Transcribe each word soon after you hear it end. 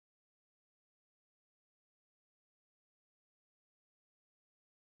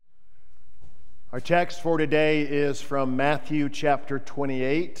Our text for today is from Matthew chapter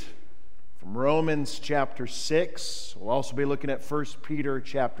 28, from Romans chapter 6. We'll also be looking at 1 Peter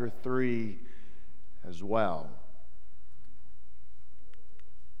chapter 3 as well.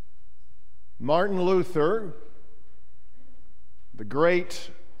 Martin Luther, the great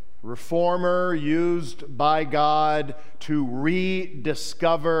reformer used by God to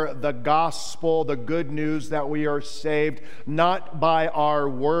rediscover the gospel, the good news that we are saved not by our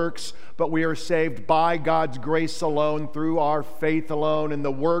works, but we are saved by God's grace alone, through our faith alone, in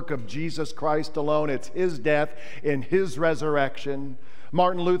the work of Jesus Christ alone. It's His death and His resurrection.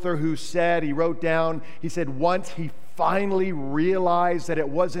 Martin Luther, who said, he wrote down, he said, once he finally realized that it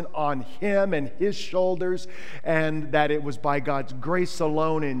wasn't on him and his shoulders, and that it was by God's grace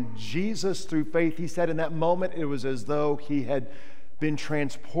alone in Jesus through faith. He said in that moment it was as though he had been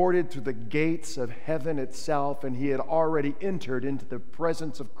transported through the gates of heaven itself, and he had already entered into the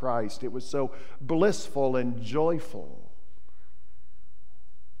presence of Christ. It was so blissful and joyful.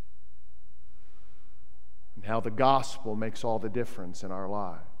 And how the gospel makes all the difference in our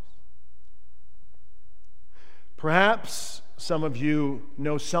lives. Perhaps some of you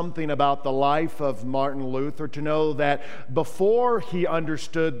know something about the life of Martin Luther, to know that before he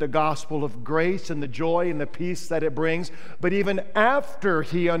understood the gospel of grace and the joy and the peace that it brings, but even after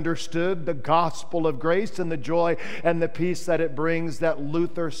he understood the gospel of grace and the joy and the peace that it brings, that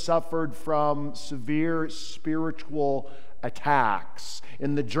Luther suffered from severe spiritual attacks.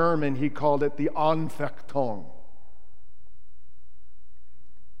 In the German, he called it the Anfechtung.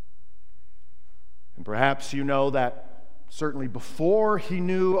 And perhaps you know that certainly before he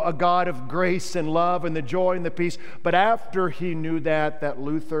knew a God of grace and love and the joy and the peace, but after he knew that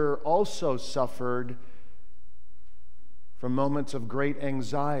Luther also suffered from moments of great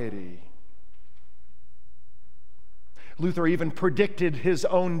anxiety. Luther even predicted his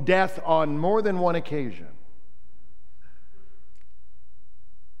own death on more than one occasion.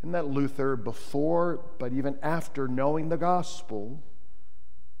 And that Luther, before but even after knowing the gospel,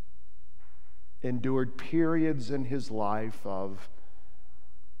 endured periods in his life of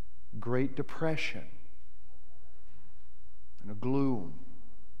great depression and a gloom.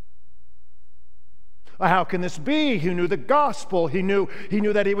 How can this be? He knew the gospel. He knew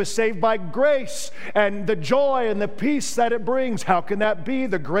that he was saved by grace and the joy and the peace that it brings. How can that be?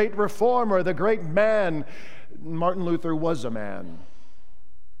 The great reformer, the great man. Martin Luther was a man.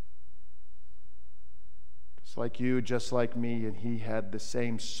 Just like you, just like me, and he had the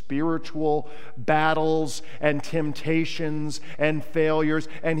same spiritual battles and temptations and failures,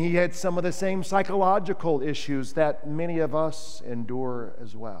 and he had some of the same psychological issues that many of us endure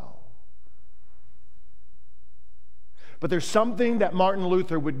as well. But there's something that Martin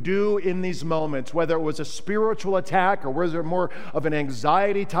Luther would do in these moments, whether it was a spiritual attack or was it more of an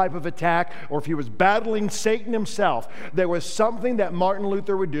anxiety type of attack, or if he was battling Satan himself. There was something that Martin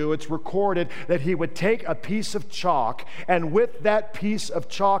Luther would do. It's recorded that he would take a piece of chalk, and with that piece of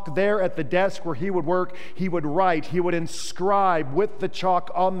chalk there at the desk where he would work, he would write, he would inscribe with the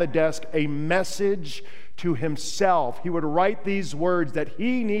chalk on the desk a message to himself. He would write these words that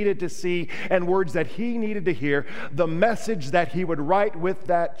he needed to see and words that he needed to hear. The message that he would write with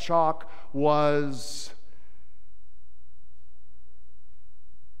that chalk was,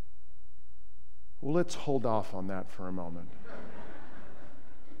 well, let's hold off on that for a moment.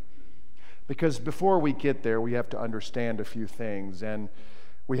 Because before we get there, we have to understand a few things, and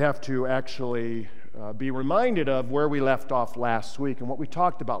we have to actually be reminded of where we left off last week and what we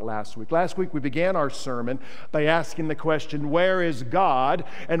talked about last week. Last week we began our sermon by asking the question, where is God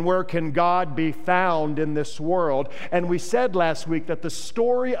and where can God be found in this world? And we said last week that the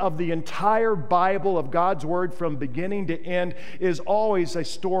story of the entire Bible, of God's Word from beginning to end, is always a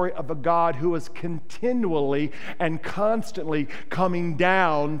story of a God who is continually and constantly coming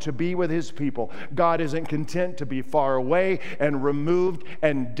down to be with His people. God isn't content to be far away and removed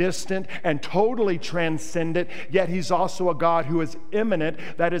and distant and totally transcendent, yet He's also a God who is immanent.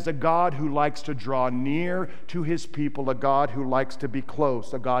 That is, a God who likes to draw near to His people, a God who likes to be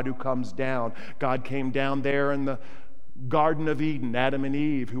close, a God who comes down. God came down there in the Garden of Eden, Adam and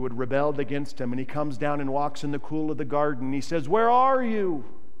Eve, who had rebelled against Him, and He comes down and walks in the cool of the garden. He says, "Where are you?"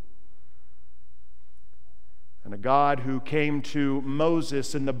 and a God who came to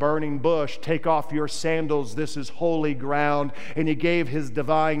Moses in the burning bush, take off your sandals, this is holy ground, and he gave his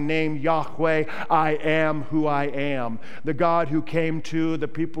divine name, Yahweh, I am who I am. The God who came to the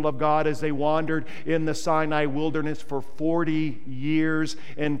people of God as they wandered in the Sinai wilderness for 40 years,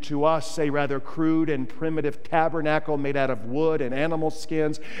 and to us a rather crude and primitive tabernacle made out of wood and animal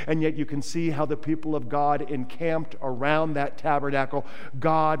skins, and yet you can see how the people of God encamped around that tabernacle.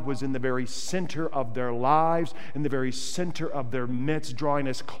 God was in the very center of their lives, in the very center of their midst, drawing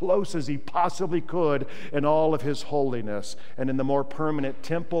as close as he possibly could in all of his holiness. And in the more permanent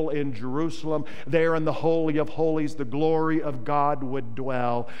temple in Jerusalem, there in the Holy of Holies, the glory of God would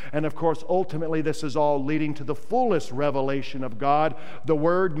dwell. And of course, ultimately, this is all leading to the fullest revelation of God, the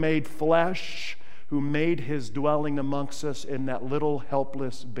Word made flesh, who made his dwelling amongst us in that little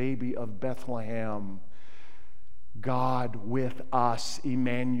helpless baby of Bethlehem. God with us,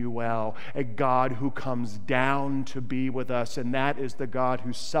 Emmanuel, a God who comes down to be with us, and that is the God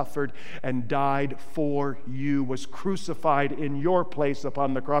who suffered and died for you, was crucified in your place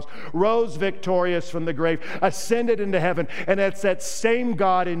upon the cross, rose victorious from the grave, ascended into heaven, and it's that same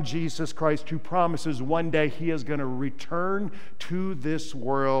God in Jesus Christ who promises one day he is going to return to this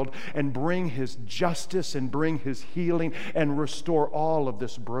world and bring his justice and bring his healing and restore all of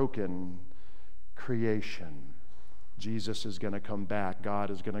this broken creation. Jesus is going to come back. God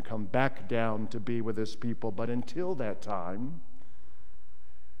is going to come back down to be with his people. But until that time,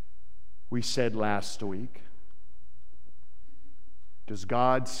 we said last week, does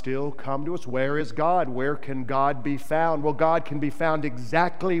God still come to us? Where is God? Where can God be found? Well, God can be found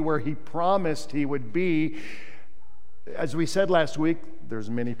exactly where he promised he would be. As we said last week, there's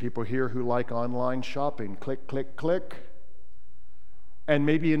many people here who like online shopping. Click, click, click. And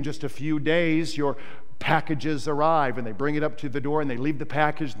maybe in just a few days, your packages arrive and they bring it up to the door and they leave the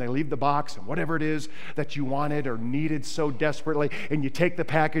package and they leave the box and whatever it is that you wanted or needed so desperately, and you take the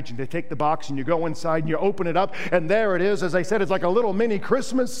package and they take the box and you go inside and you open it up and there it is. As I said, it's like a little mini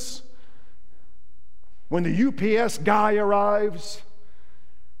Christmas. When the UPS guy arrives,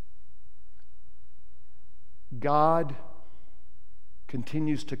 God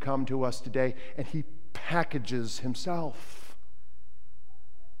continues to come to us today and he packages himself.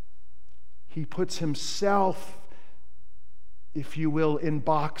 He puts himself, if you will, in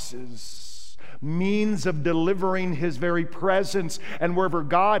boxes, means of delivering his very presence. And wherever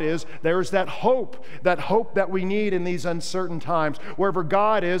God is, there's that hope that we need in these uncertain times. Wherever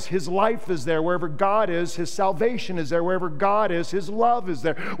God is, his life is there. Wherever God is, his salvation is there. Wherever God is, his love is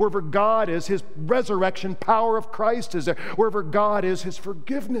there. Wherever God is, his resurrection power of Christ is there. Wherever God is, his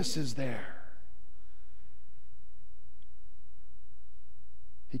forgiveness is there.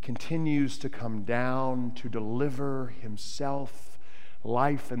 He continues to come down to deliver himself,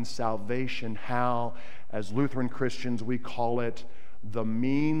 life and salvation. How, as Lutheran Christians, we call it the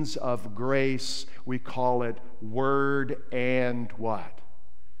means of grace. We call it word and what?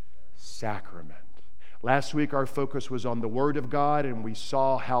 Sacrament. Last week our focus was on the Word of God, and we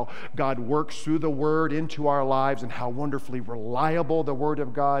saw how God works through the Word into our lives and how wonderfully reliable the Word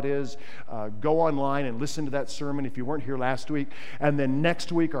of God is. Go online and listen to that sermon if you weren't here last week. And then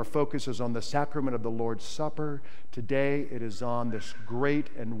next week our focus is on the sacrament of the Lord's Supper. Today it is on this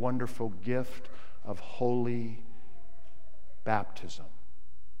great and wonderful gift of holy baptism.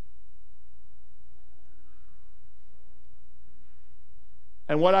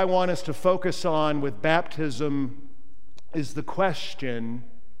 And what I want us to focus on with baptism is the question,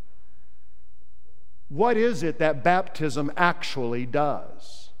 what is it that baptism actually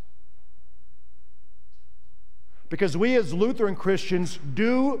does? Because we as Lutheran Christians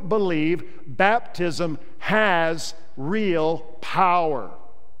do believe baptism has real power.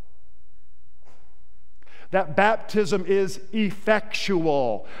 That baptism is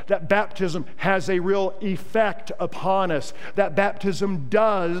effectual. That baptism has a real effect upon us. That baptism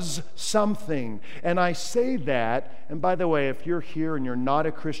does something. And I say that, and by the way, if you're here and you're not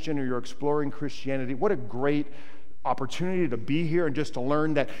a Christian or you're exploring Christianity, what a great opportunity to be here and just to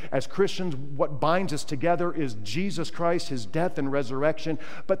learn that as Christians, what binds us together is Jesus Christ, his death and resurrection.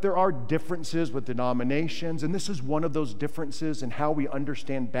 But there are differences with denominations, and this is one of those differences in how we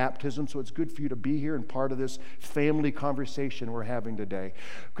understand baptism. So it's good for you to be here and part of this family conversation we're having today.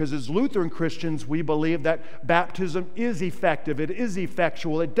 Because as Lutheran Christians, we believe that baptism is effective, it is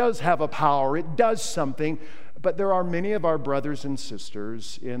effectual, it does have a power, it does something. But there are many of our brothers and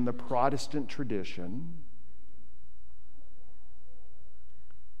sisters in the Protestant tradition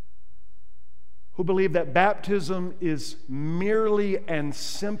who believe that baptism is merely and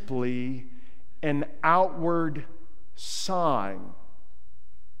simply an outward sign.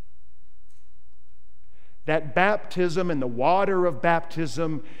 that baptism and the water of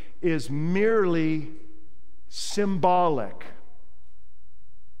baptism is merely symbolic.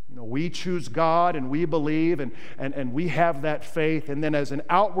 We choose God and we believe and we have that faith, and then as an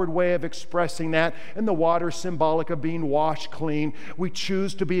outward way of expressing that, and the water symbolic of being washed clean, we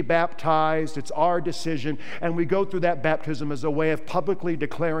choose to be baptized. It's our decision, and we go through that baptism as a way of publicly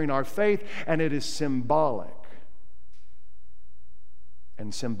declaring our faith, and it is symbolic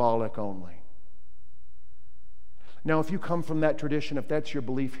and symbolic only. Now, if you come from that tradition, if that's your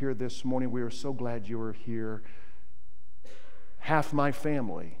belief here this morning, we are so glad you are here. Half my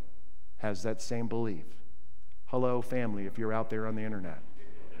family has that same belief. Hello, family, if you're out there on the internet.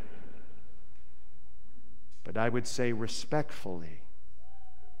 But I would say respectfully,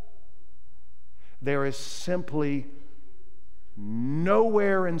 there is simply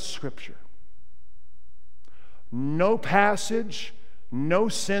nowhere in Scripture, no passage, no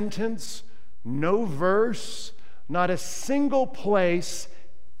sentence, no verse, not a single place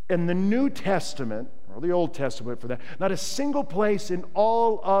in the New Testament, or the Old Testament for that, not a single place in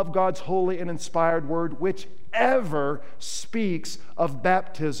all of God's holy and inspired word which ever speaks of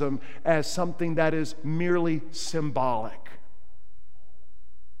baptism as something that is merely symbolic.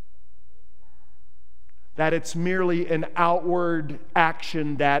 That it's merely an outward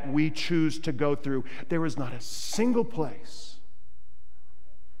action that we choose to go through. There is not a single place.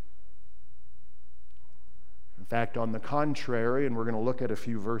 In fact, on the contrary, and we're going to look at a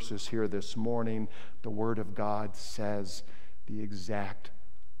few verses here this morning, the Word of God says the exact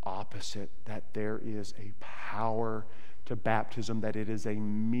opposite, that there is a power to baptism, that it is a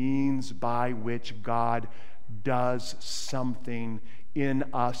means by which God does something in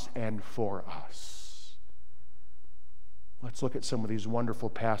us and for us. Let's look at some of these wonderful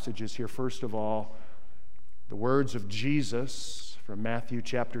passages here. First of all, the words of Jesus from Matthew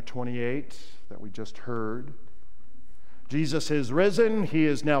chapter 28 that we just heard. Jesus is risen. He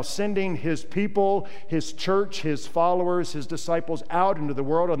is now sending his people, his church, his followers, his disciples out into the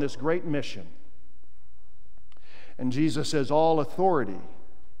world on this great mission. And Jesus says, all authority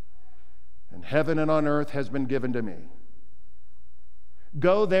in heaven and on earth has been given to me.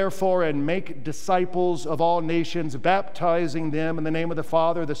 Go therefore and make disciples of all nations, baptizing them in the name of the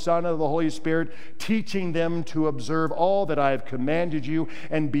Father, the Son, and of the Holy Spirit, teaching them to observe all that I have commanded you.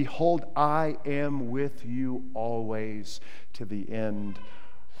 And behold, I am with you always to the end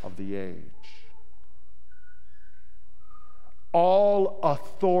of the age. All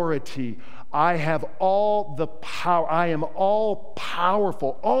authority. I have all the power. I am all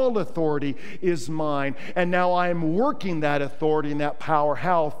powerful. All authority is mine. And now I am working that authority and that power.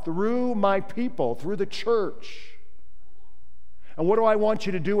 How? Through my people, through the church. And what do I want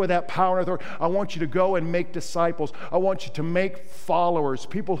you to do with that power and authority? I want you to go and make disciples. I want you to make followers,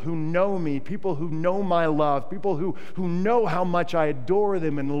 people who know me, people who know my love, people who know how much I adore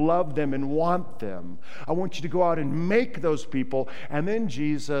them and love them and want them. I want you to go out and make those people. And then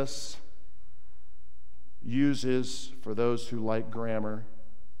Jesus uses, for those who like grammar,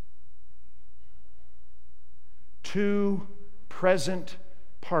 two present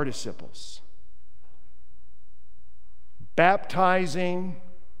participles. Baptizing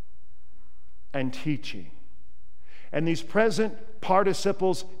and teaching. And these present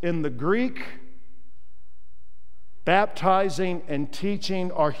participles in the Greek, baptizing and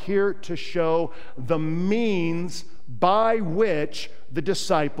teaching, are here to show the means by which the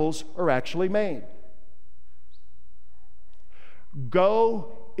disciples are actually made.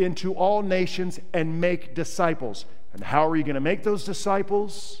 Go into all nations and make disciples. And how are you going to make those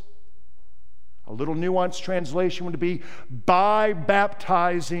disciples? A little nuanced translation would be by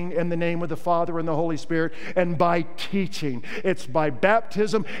baptizing in the name of the Father and the Holy Spirit, and by teaching. It's by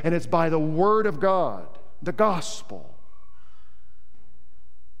baptism and it's by the Word of God, the gospel.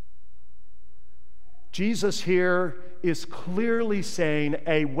 Jesus here is clearly saying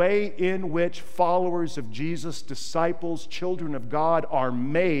a way in which followers of Jesus, disciples, children of God are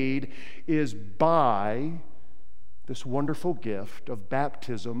made is by this wonderful gift of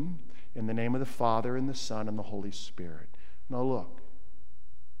baptism in the name of the Father and the Son and the Holy Spirit. Now look,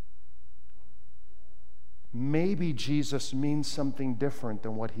 maybe Jesus means something different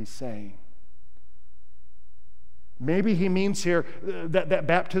than what he's saying. Maybe he means here that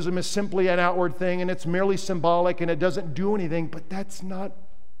baptism is simply an outward thing and it's merely symbolic and it doesn't do anything, but that's not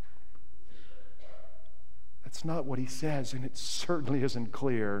what he says, and it certainly isn't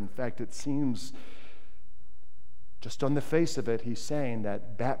clear. In fact, it seems, just on the face of it, he's saying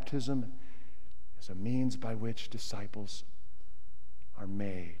that baptism is a means by which disciples are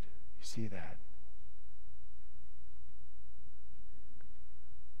made. You see that?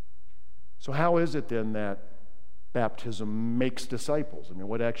 So how is it then that baptism makes disciples? I mean,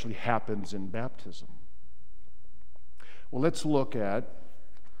 what actually happens in baptism? Well, let's look at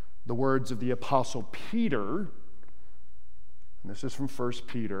the words of the Apostle Peter. And this is from 1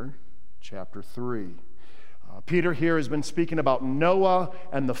 Peter chapter 3. Peter here has been speaking about Noah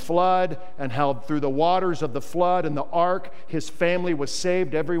and the flood, and how through the waters of the flood and the ark, his family was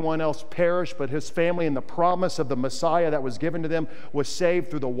saved. Everyone else perished, but his family and the promise of the Messiah that was given to them was saved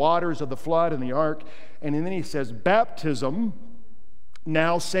through the waters of the flood and the ark. And then he says, baptism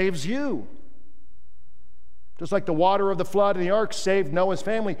now saves you. Just like the water of the flood and the ark saved Noah's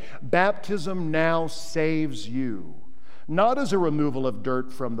family, baptism now saves you. Not as a removal of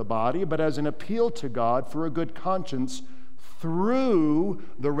dirt from the body, but as an appeal to God for a good conscience through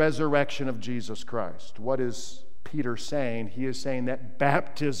the resurrection of Jesus Christ. What is Peter saying? He is saying that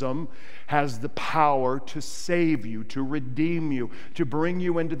baptism has the power to save you, to redeem you, to bring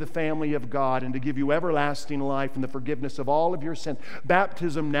you into the family of God, and to give you everlasting life and the forgiveness of all of your sins.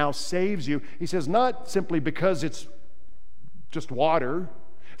 Baptism now saves you. He says, not simply because it's just water.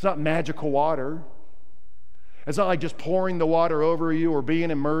 It's not magical water. It's not like just pouring the water over you or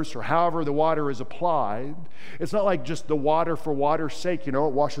being immersed or however the water is applied. It's not like just the water for water's sake, it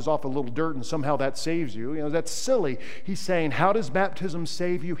washes off a little dirt and somehow that saves you. That's silly. He's saying, how does baptism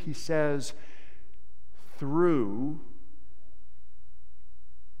save you? He says, through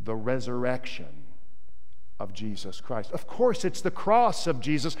the resurrection of Jesus Christ. Of course, it's the cross of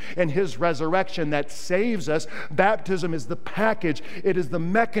Jesus and his resurrection that saves us. Baptism is the package. It is the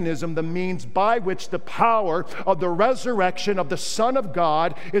mechanism, the means by which the power of the resurrection of the Son of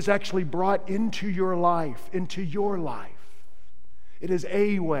God is actually brought into your life, into your life. It is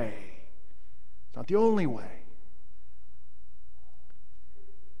a way. It's not the only way.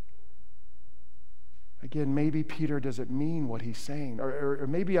 Again, maybe Peter doesn't mean what he's saying. Or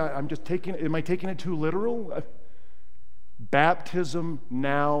maybe am I taking it too literal? Baptism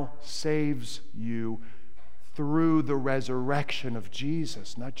now saves you through the resurrection of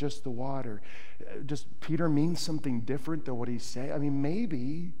Jesus, not just the water. Does Peter mean something different than what he's saying? I mean,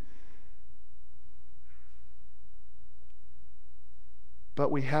 maybe.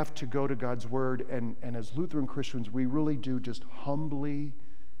 But we have to go to God's Word, and as Lutheran Christians, we really do just humbly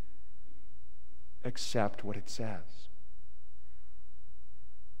accept what it says.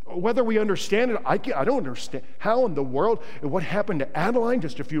 Whether we understand it, I don't understand. How in the world, what happened to Adeline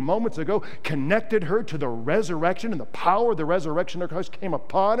just a few moments ago connected her to the resurrection, and the power of the resurrection of Christ came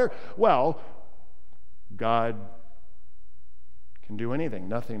upon her? Well, God can do anything.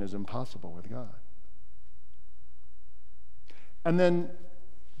 Nothing is impossible with God. And then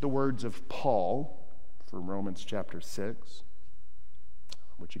the words of Paul from Romans chapter 6,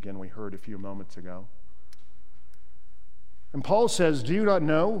 which again we heard a few moments ago. And Paul says, do you not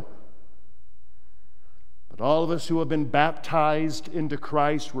know that all of us who have been baptized into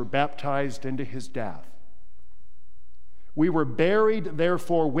Christ were baptized into his death? We were buried,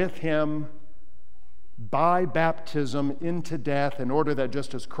 therefore, with him by baptism into death, in order that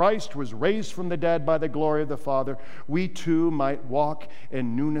just as Christ was raised from the dead by the glory of the Father, we too might walk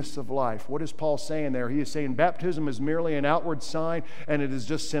in newness of life. What is Paul saying there? He is saying baptism is merely an outward sign, and it is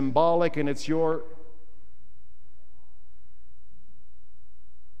just symbolic, and it's your...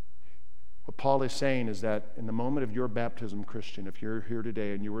 What Paul is saying is that in the moment of your baptism, Christian, if you're here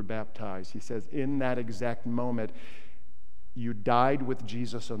today and you were baptized, he says in that exact moment, you died with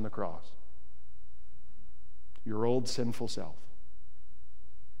Jesus on the cross. Your old sinful self.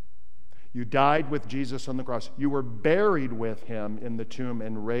 You died with Jesus on the cross. You were buried with him in the tomb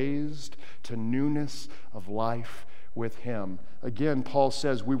and raised to newness of life with him. Again, Paul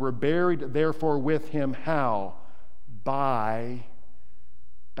says, we were buried, therefore, with him. How? By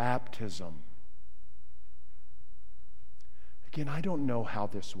baptism. Again, I don't know how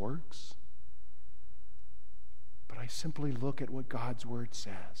this works, but I simply look at what God's Word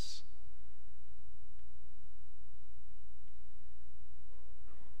says.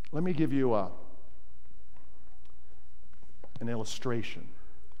 Let me give you an illustration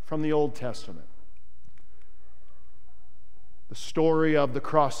from the Old Testament. The story of the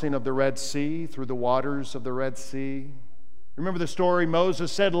crossing of the Red Sea through the waters of the Red Sea. Remember the story? Moses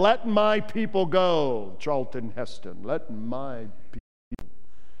said, let my people go. Charlton Heston, let my people.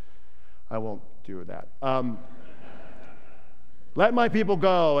 I won't do that. Let my people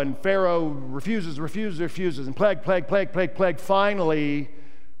go. And Pharaoh refuses, and plague. Finally,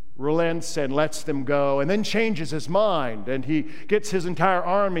 relents and lets them go, and then changes his mind, and he gets his entire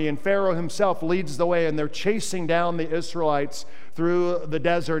army, and Pharaoh himself leads the way, and they're chasing down the Israelites through the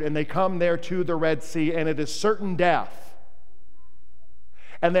desert, and they come there to the Red Sea, and it is certain death.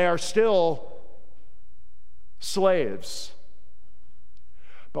 and they are still slaves.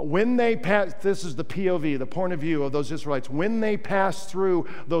 But when they pass, this is the POV, the point of view of those Israelites, when they pass through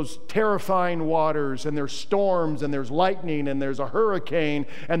those terrifying waters, and there's storms, and there's lightning, and there's a hurricane,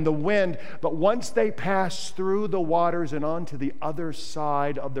 and the wind, but once they pass through the waters and onto the other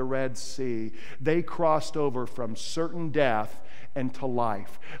side of the Red Sea, they crossed over from certain death and to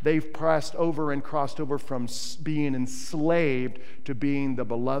life. They've passed over and crossed over from being enslaved to being the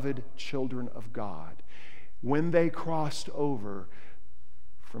beloved children of God. When they crossed over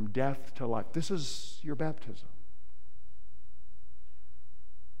from death to life. This is your baptism.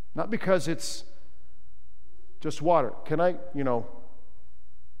 Not because it's just water. Can I,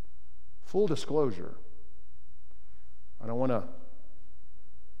 full disclosure. I don't want to,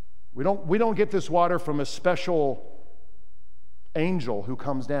 we don't get this water from a special angel who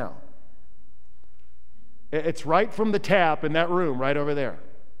comes down. It's right from the tap in that room right over there.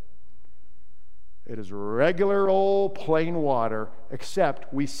 It is regular old plain water,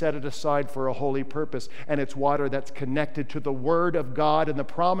 except we set it aside for a holy purpose. And it's water that's connected to the Word of God and the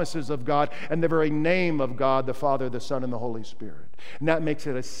promises of God and the very name of God, the Father, the Son, and the Holy Spirit. And that makes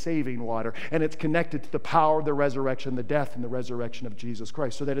it a saving water. And it's connected to the power of the resurrection, the death and the resurrection of Jesus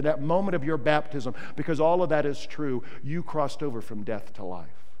Christ. So that at that moment of your baptism, because all of that is true, you crossed over from death to life.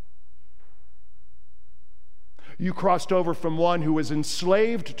 You crossed over from one who was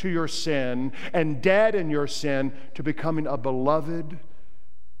enslaved to your sin and dead in your sin to becoming a beloved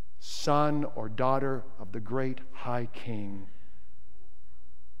son or daughter of the great high King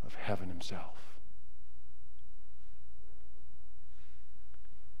of heaven himself.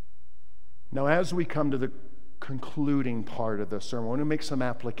 Now, as we come to the concluding part of the sermon, I want to make some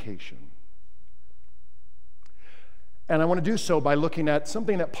application. And I want to do so by looking at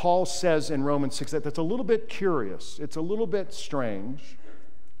something that Paul says in Romans 6 that's a little bit curious. It's a little bit strange.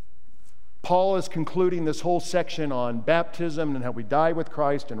 Paul is concluding this whole section on baptism and how we die with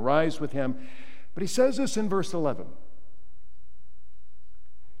Christ and rise with him. But he says this in verse 11.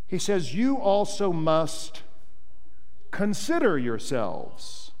 He says, "You also must consider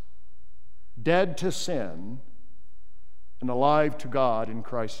yourselves dead to sin and alive to God in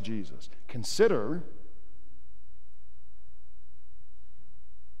Christ Jesus." Consider.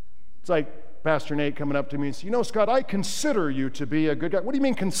 It's like Pastor Nate coming up to me and saying, Scott, I consider you to be a good guy. What do you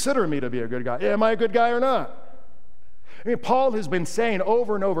mean consider me to be a good guy? Am I a good guy or not? I mean, Paul has been saying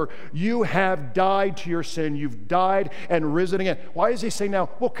over and over, you have died to your sin. You've died and risen again. Why is he saying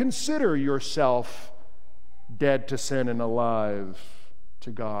now, well, consider yourself dead to sin and alive to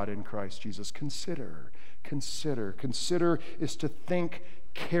God in Christ Jesus? Consider is to think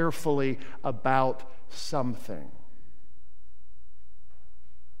carefully about something.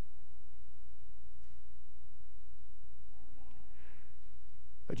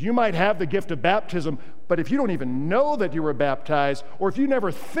 That you might have the gift of baptism, but if you don't even know that you were baptized, or if you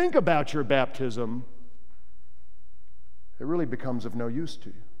never think about your baptism, it really becomes of no use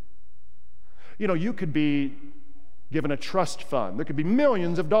to you. You could be given a trust fund. There could be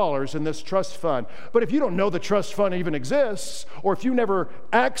millions of dollars in this trust fund. But if you don't know the trust fund even exists, or if you never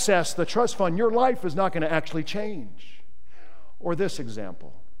access the trust fund, your life is not going to actually change. Or this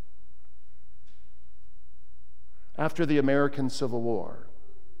example. After the American Civil War,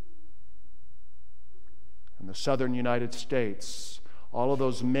 in the southern United States, all of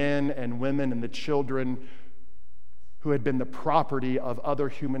those men and women and the children who had been the property of other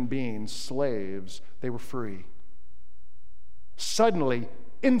human beings, slaves, they were free. Suddenly,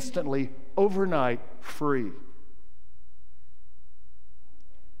 instantly, overnight, free.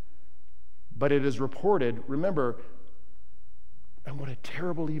 But it is reported, remember, and what a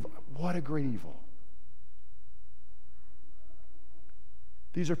terrible evil, what a great evil.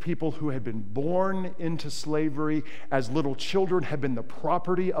 These are people who had been born into slavery as little children, had been the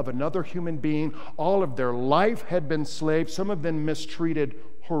property of another human being. All of their life had been slaves. Some have been mistreated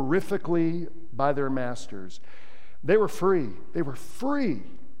horrifically by their masters. They were free. They were free.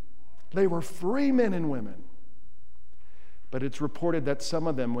 They were free men and women. But it's reported that some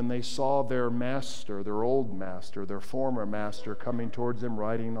of them, when they saw their master, their old master, their former master coming towards them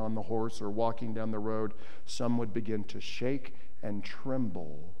riding on the horse or walking down the road, some would begin to shake and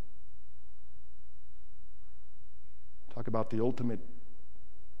tremble. Talk about the ultimate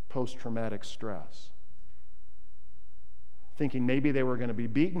post-traumatic stress. Thinking maybe they were going to be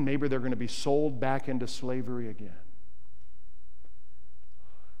beaten, maybe they're going to be sold back into slavery again.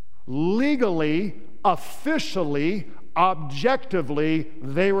 Legally, officially, objectively,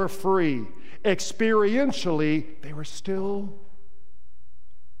 they were free. Experientially, they were still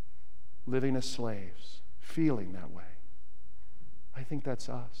living as slaves, feeling that way. I think that's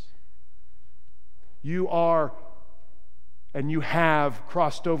us. You are and you have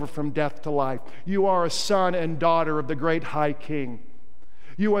crossed over from death to life. You are a son and daughter of the great high King.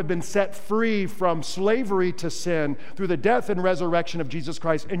 You have been set free from slavery to sin through the death and resurrection of Jesus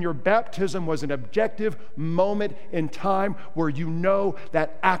Christ. And your baptism was an objective moment in time where you know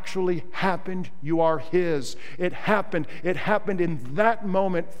that actually happened. You are His. It happened. It happened in that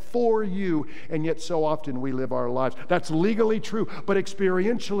moment for you. And yet so often we live our lives. That's legally true, but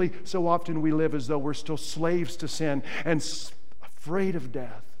experientially so often we live as though we're still slaves to sin and afraid of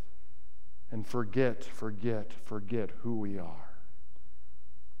death and forget who we are.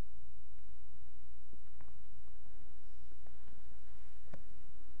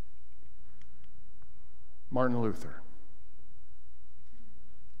 Martin Luther,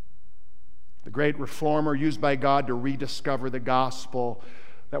 the great reformer used by God to rediscover the gospel,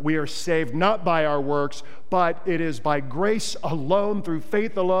 that we are saved not by our works, but it is by grace alone, through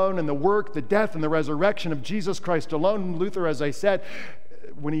faith alone, and the work, the death, and the resurrection of Jesus Christ alone. Luther, as I said,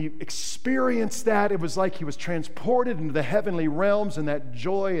 when he experienced that, it was like he was transported into the heavenly realms and that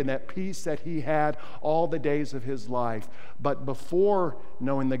joy and that peace that he had all the days of his life. But before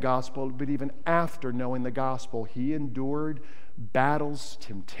knowing the gospel, but even after knowing the gospel, he endured battles,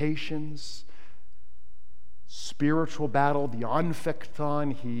 temptations, spiritual battle, the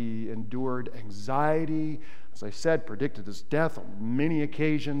Anfechtung. He endured anxiety, as I said, predicted his death on many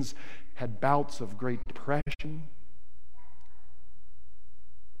occasions, had bouts of great depression.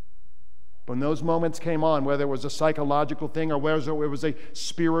 When those moments came on, whether it was a psychological thing or whether it was a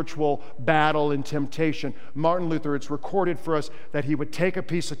spiritual battle and temptation, Martin Luther, it's recorded for us that he would take a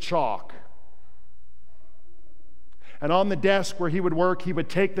piece of chalk, and on the desk where he would work, he would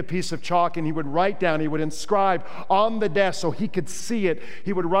take the piece of chalk and he would write down, he would inscribe on the desk so he could see it,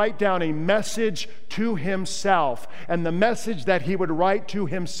 he would write down a message to himself. And the message that he would write to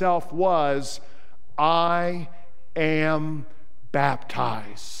himself was, I am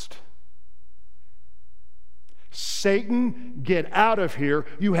baptized. Satan, get out of here.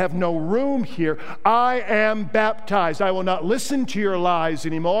 You have no room here. I am baptized. I will not listen to your lies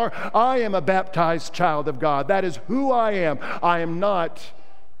anymore. I am a baptized child of God. That is who I am. I am not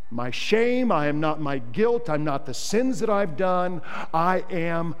my shame. I am not my guilt. I'm not the sins that I've done. I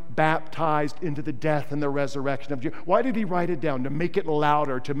am baptized into the death and the resurrection of Jesus. Why did he write it down? To make it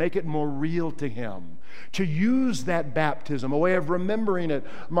louder, to make it more real to him, to use that baptism, a way of remembering it.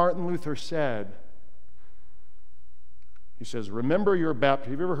 Martin Luther said, he says, remember your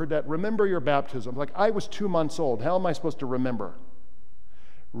baptism. Have you ever heard that? Remember your baptism. Like, I was 2 months old. How am I supposed to remember?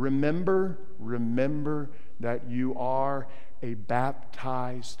 Remember that you are a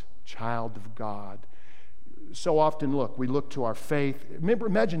baptized child of God. So often, we look to our faith.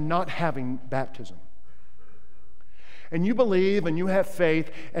 Imagine not having baptism. And you believe and you have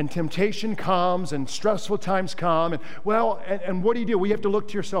faith, and temptation comes and stressful times come, and what do? We have to look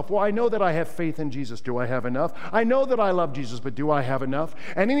to yourself. Well, I know that I have faith in Jesus. Do I have enough? I know that I love Jesus, but do I have enough?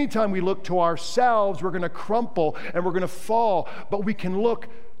 And anytime we look to ourselves, we're going to crumple and we're going to fall. But we can look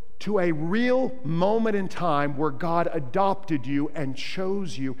to a real moment in time where God adopted you and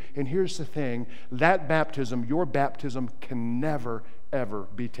chose you. And here's the thing, that baptism, your baptism, can never ever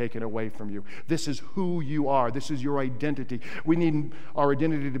be taken away from you. This is who you are. This is your identity. We need our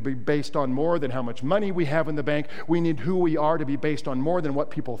identity to be based on more than how much money we have in the bank. We need who we are to be based on more than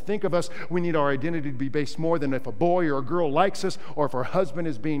what people think of us. We need our identity to be based more than if a boy or a girl likes us, or if our husband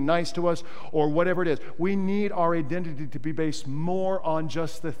is being nice to us, or whatever it is. We need our identity to be based more on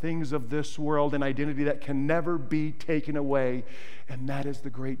just the things of this world, an identity that can never be taken away. And that is the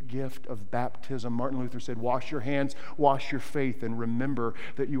great gift of baptism. Martin Luther said, wash your hands, wash your faith, and remember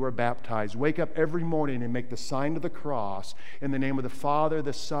that you are baptized. Wake up every morning and make the sign of the cross in the name of the Father,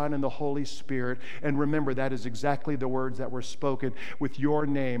 the Son, and the Holy Spirit. And remember, that is exactly the words that were spoken with your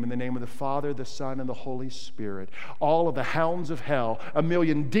name, in the name of the Father, the Son, and the Holy Spirit. All of the hounds of hell, 1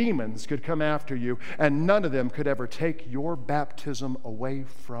 million demons could come after you, and none of them could ever take your baptism away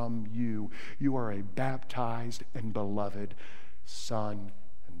from you. You are a baptized and beloved son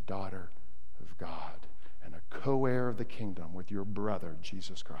and daughter of God, and a co-heir of the kingdom with your brother,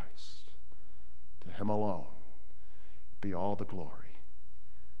 Jesus Christ. To him alone be all the glory.